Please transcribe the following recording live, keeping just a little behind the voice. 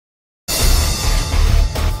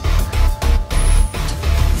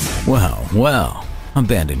Well, well,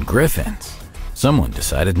 abandoned griffins. Someone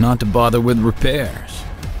decided not to bother with repairs.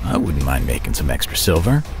 I wouldn't mind making some extra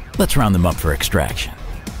silver. Let's round them up for extraction.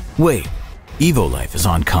 Wait, Evolife is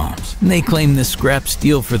on comms, and they claim this scrap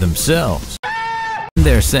steel for themselves.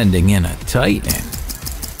 They're sending in a Titan.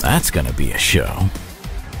 That's gonna be a show.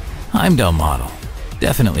 Heimdall model.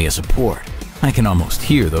 Definitely a support. I can almost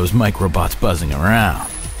hear those microbots buzzing around.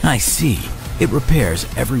 I see. It repairs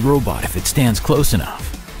every robot if it stands close enough.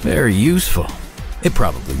 Very useful. It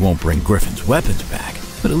probably won't bring Griffin's weapons back,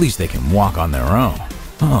 but at least they can walk on their own.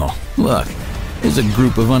 Oh, look. There's a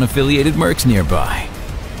group of unaffiliated mercs nearby.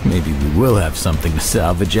 Maybe we will have something to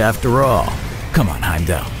salvage after all. Come on,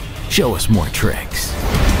 Heimdall. Show us more tricks.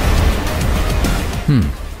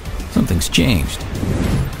 Something's changed.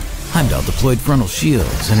 Heimdall deployed frontal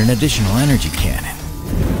shields and an additional energy cannon.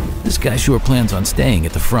 This guy sure plans on staying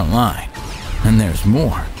at the front line. And there's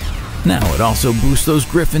more. Now it also boosts those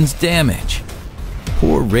Griffins' damage.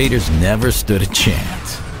 Poor Raiders never stood a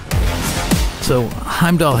chance. So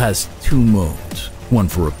Heimdall has two modes, one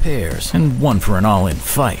for repairs and one for an all-in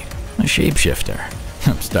fight. A shapeshifter.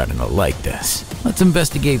 I'm starting to like this. Let's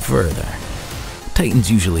investigate further. Titans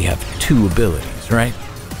usually have two abilities, right?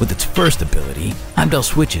 With its first ability, Heimdall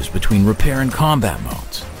switches between repair and combat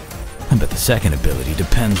modes. I bet the second ability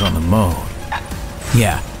depends on the mode.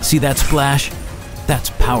 Yeah, see that splash?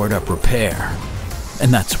 That's powered up repair.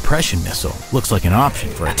 And that suppression missile looks like an option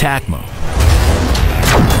for attack mode.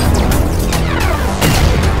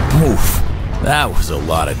 Oof, that was a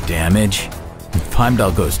lot of damage. If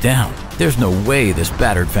Heimdall goes down, there's no way this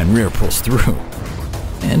battered Fenrir pulls through.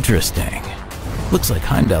 Interesting. Looks like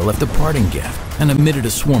Heimdall left a parting gift and emitted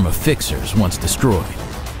a swarm of fixers once destroyed.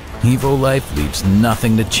 Evolife leaves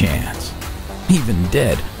nothing to chance. Even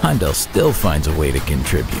dead, Heimdall still finds a way to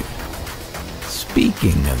contribute.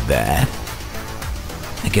 Speaking of that,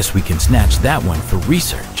 I guess we can snatch that one for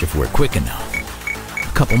research if we're quick enough.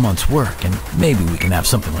 A couple months' work and maybe we can have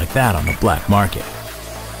something like that on the black market.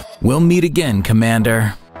 We'll meet again,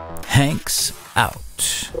 Commander. Hanks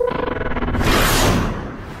out.